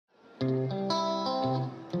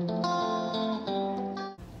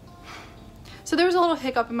there was a little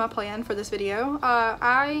hiccup in my plan for this video.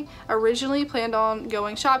 I originally planned on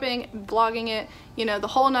going shopping, vlogging it, you know, the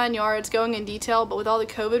whole 9 yards, going in detail, but with all the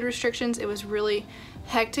COVID restrictions, it was really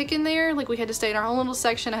hectic in there. Like, we had to stay in our own little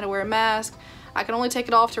section, I had to wear a mask. I could only take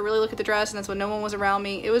it off to really look at the dress, and that's when no one was around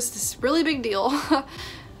me. It was this really big deal.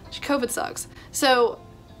 COVID sucks. So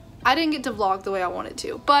I didn't get to vlog the way I wanted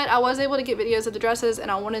to, but I was able to get videos of the dresses,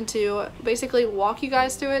 and I wanted to basically walk you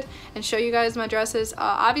guys through it and show you guys my dresses.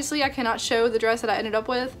 Obviously I cannot show the dress that I ended up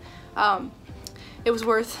with. It was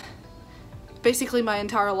worth basically my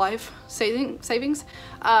entire life savings,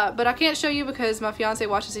 but I can't show you because my fiance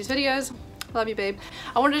watches these videos. Love you, babe.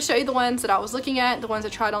 I wanted to show you the ones that I was looking at, the ones I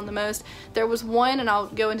tried on the most. There was one, and I'll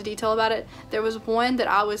go into detail about it, there was one that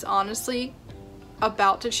I was honestly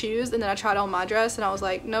about to choose, and then I tried on my dress and I was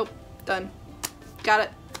like, nope, done, got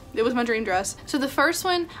it. It was my dream dress. So the first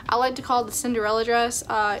one I like to call the Cinderella dress.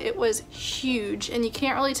 It was huge, and you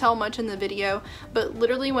can't really tell much in the video, but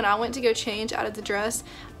literally when I went to go change out of the dress,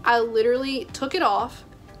 I literally took it off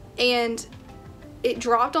and it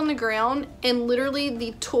dropped on the ground, and literally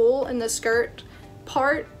the tulle and the skirt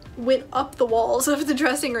part went up the walls of the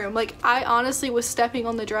dressing room. Like, I honestly was stepping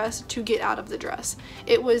on the dress to get out of the dress.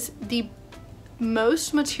 It was the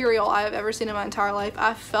most material I have ever seen in my entire life.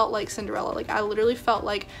 I felt like Cinderella. Like, I literally felt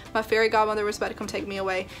like my fairy godmother was about to come take me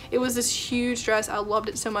away. It was this huge dress. I loved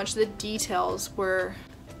it so much. The details were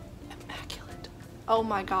immaculate. Oh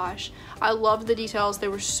my gosh. I loved the details. They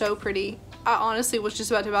were so pretty. I honestly was just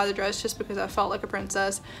about to buy the dress just because I felt like a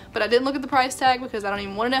princess, but I didn't look at the price tag because I don't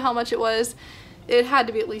even want to know how much it was. It had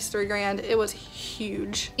to be at least $3 grand. It was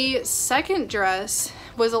huge. The second dress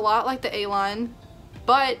was a lot like the A-line,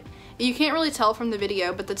 but you can't really tell from the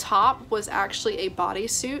video, but the top was actually a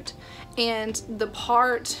bodysuit, and the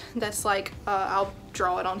part that's like, I'll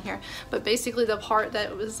draw it on here, but basically the part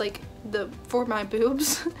that was like for my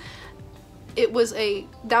boobs, that was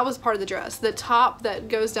part of the dress. The top that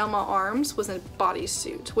goes down my arms was a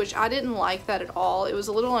bodysuit, which I didn't like that at all. It was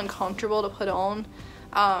a little uncomfortable to put on,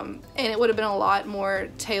 and it would have been a lot more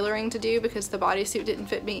tailoring to do because the bodysuit didn't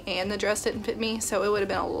fit me and the dress didn't fit me, so it would have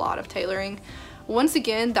been a lot of tailoring. Once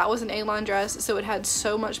again, that was an A-line dress, so it had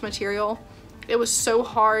so much material. It was so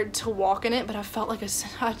hard to walk in it, but I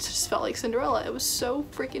just felt like Cinderella. It was so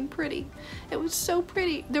freaking pretty. It was so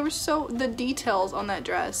pretty. The details on that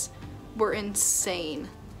dress were insane.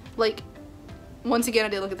 Like, once again, I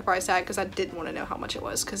did look at the price tag because I didn't want to know how much it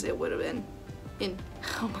was, because it would have been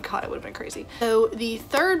oh my god, it would have been crazy. So the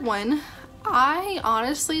third one, I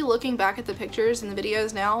honestly, looking back at the pictures and the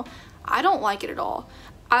videos now, I don't like it at all.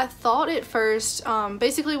 I thought at first,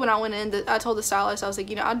 basically when I went in, I told the stylist, I was like,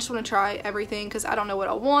 you know, I just want to try everything because I don't know what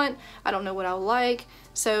I want, I don't know what I like.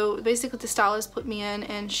 So basically the stylist put me in,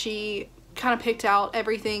 and she kind of picked out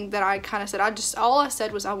everything that I kind of said. All I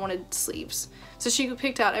said was I wanted sleeves. So she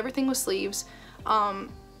picked out everything with sleeves. And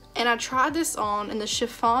I tried this on, and the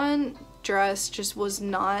chiffon dress just was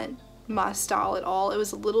not my style at all. It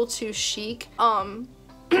was a little too chic.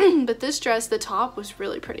 But this dress, the top was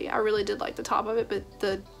really pretty. I really did like the top of it, but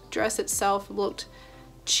the dress itself looked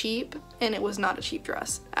cheap, and it was not a cheap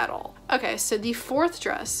dress at all. Okay, so the fourth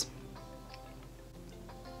dress.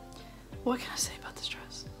 What can I say about this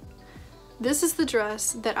dress? This is the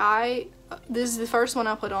dress that this is the first one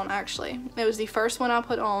I put on, actually. It was the first one I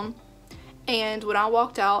put on, and when I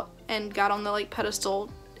walked out and got on the like pedestal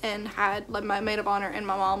and had like my maid of honor and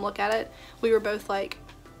my mom look at it, we were both like,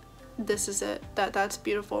 this is it. That's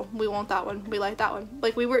beautiful. We want that one. We like that one.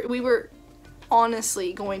 Like, we were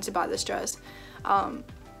honestly going to buy this dress. I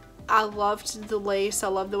loved the lace. I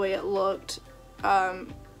loved the way it looked.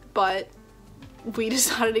 But we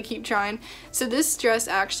decided to keep trying. So this dress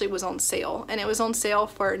actually was on sale, and it was on sale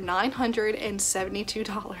for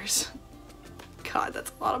 $972. God,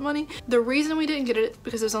 that's a lot of money. The reason we didn't get it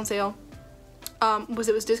because it was on sale was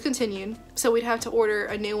it was discontinued, so we'd have to order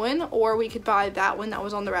a new one, or we could buy that one that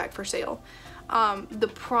was on the rack for sale. The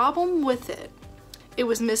problem with it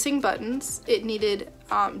was missing buttons. It needed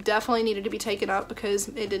definitely needed to be taken up because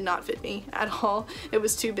it did not fit me at all. It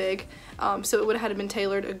was too big, so it would have had to been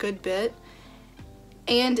tailored a good bit,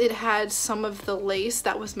 and it had some of the lace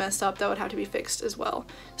that was messed up that would have to be fixed as well.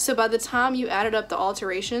 So by the time you added up the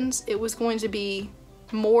alterations, it was going to be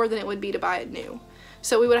more than it would be to buy it new.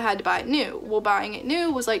 So we would have had to buy it new. Well, buying it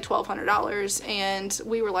new was like $1,200, and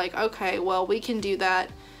we were like, okay, well, we can do that.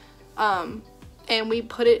 And we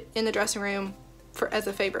put it in the dressing room as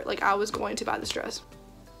a favorite. Like, I was going to buy this dress.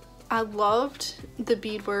 I loved the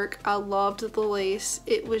beadwork. I loved the lace.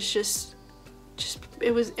 It was just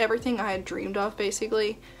it was everything I had dreamed of,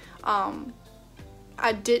 basically. There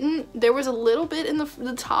was a little bit in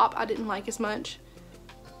the top I didn't like as much.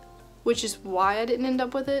 which is why I didn't end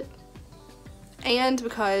up with it. And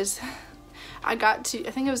because I got to,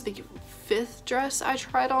 I think it was the 5th dress I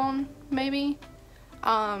tried on, maybe,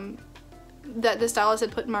 that the stylist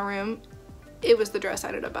had put in my room. It was the dress I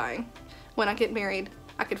ended up buying. When I get married,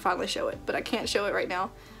 I could finally show it, but I can't show it right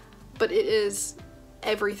now. But it is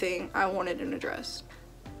everything I wanted in a dress.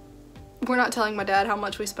 We're not telling my dad how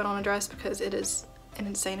much we spent on a dress because it is an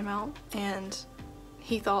insane amount, and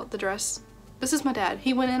he thought the dress, this is my dad,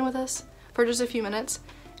 he went in with us for just a few minutes,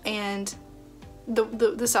 and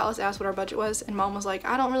the stylist asked what our budget was, and Mom was like,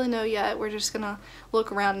 I don't really know yet, we're just gonna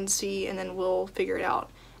look around and see, and then we'll figure it out.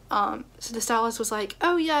 So the stylist was like,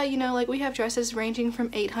 oh yeah, you know, like we have dresses ranging from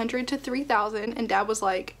 $800 to $3,000, and Dad was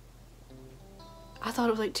like, I thought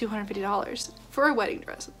it was like $250 for a wedding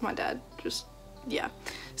dress. My dad just, yeah.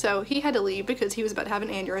 So he had to leave because he was about to have an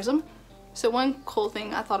aneurysm. So one cool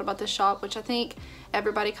thing I thought about this shop, which I think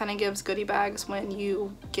everybody kind of gives goodie bags when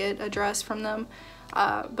you get a dress from them,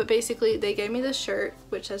 but basically they gave me this shirt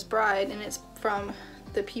which says bride, and it's from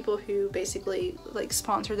the people who basically like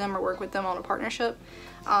sponsor them or work with them on a partnership.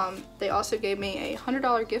 They also gave me a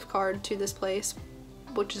 $100 gift card to this place,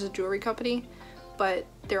 which is a jewelry company, but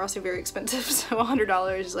they're also very expensive, so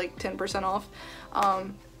 $100 is like 10% off.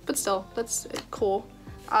 But still, that's cool.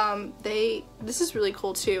 This is really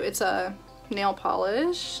cool too. It's a nail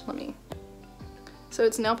polish. So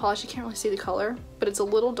it's nail polish. You can't really see the color, but it's a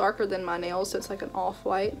little darker than my nails, so it's like an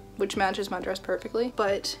off-white, which matches my dress perfectly.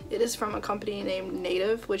 But it is from a company named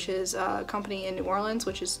Native, which is a company in New Orleans,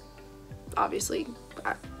 which is obviously,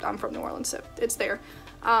 I'm from New Orleans, so it's there.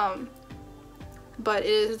 But it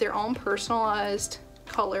is their own personalized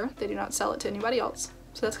color. They do not sell it to anybody else,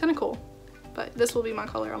 so that's kind of cool. But this will be my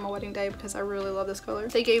color on my wedding day because I really love this color.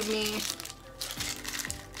 They gave me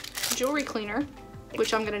jewelry cleaner,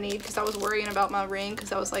 which I'm gonna need because I was worrying about my ring,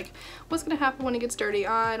 because I was like, what's gonna happen when it gets dirty?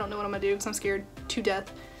 I don't know what I'm gonna do because I'm scared to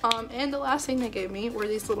death. And the last thing they gave me were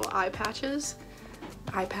these little eye patches.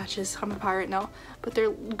 Eye patches, I'm a pirate now, but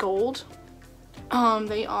they're gold.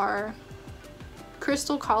 They are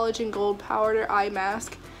crystal collagen gold powder eye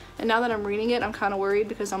mask. And now that I'm reading it, I'm kind of worried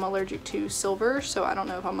because I'm allergic to silver, so I don't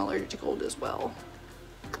know if I'm allergic to gold as well.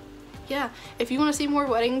 Yeah, if you want to see more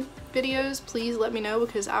wedding videos, please let me know,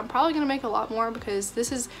 because I'm probably going to make a lot more, because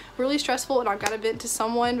this is really stressful and I've got to vent to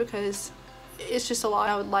someone because it's just a lot.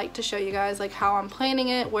 I would like to show you guys like how I'm planning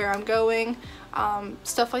it, where I'm going,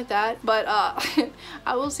 stuff like that. But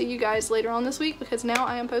I will see you guys later on this week because now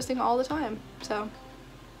I am posting all the time. So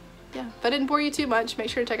yeah, if I didn't bore you too much,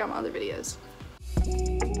 make sure to check out my other videos.